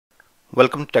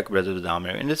Welcome to Tech Brothers with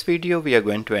Amir. In this video, we are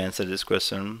going to answer this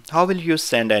question. How will you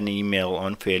send an email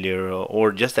on failure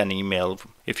or just an email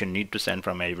if you need to send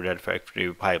from Azure Data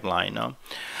Factory Pipeline?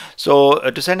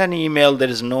 To send an email, there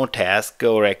is no task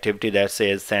or activity that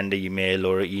says send email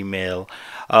or email.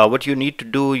 What you need to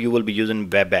do, you will be using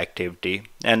web activity.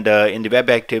 And in the web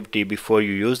activity, before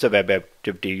you use the web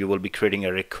activity, you will be creating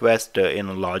a request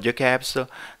in Logic Apps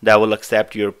that will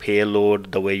accept your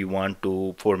payload, the way you want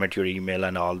to format your email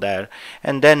and all that.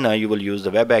 And then you will use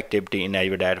the web activity in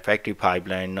Azure Data Factory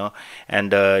Pipeline.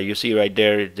 And you see right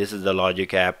there, this is the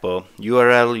Logic App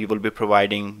URL you will be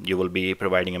providing. You will be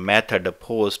providing a method, a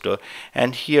post,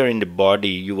 and here in the body,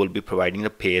 you will be providing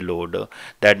the payload.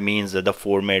 That means the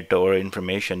format or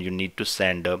information you need to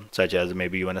send, such as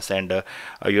maybe you want to send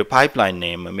your pipeline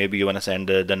name, maybe you want to send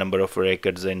the number of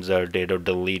records inserted or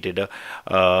deleted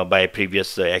by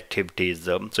previous activities.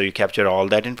 So you capture all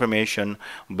that information,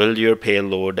 build your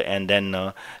payload, and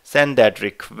then send that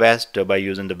request by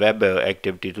using the web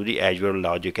activity to the Azure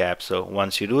Logic App. So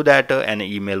once you do that, an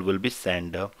email will be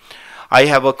sent. I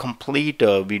have a complete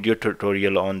video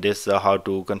tutorial on this, how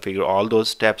to configure all those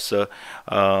steps with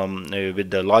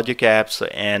the Logic Apps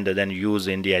and then use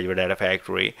in the Azure Data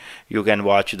Factory. You can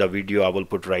watch the video I will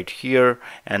put right here,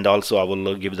 and also I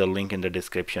will give the link in the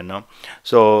description.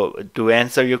 So to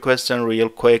answer your question real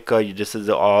quick, this is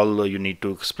all you need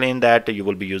to explain, that you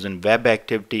will be using web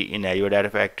activity in Azure Data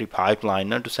Factory Pipeline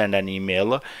to send an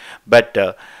email,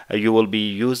 but you will be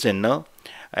using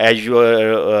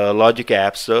Azure Logic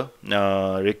Apps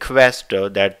request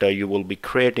that you will be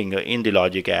creating in the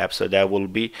Logic Apps that will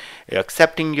be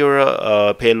accepting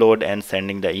your payload and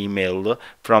sending the email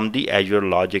from the Azure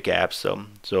Logic Apps.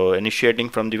 So initiating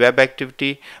from the web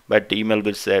activity, but the email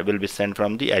will be sent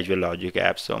from the Azure Logic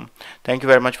Apps. Thank you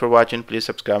very much for watching. Please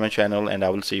subscribe my channel, and I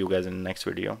will see you guys in the next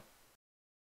video.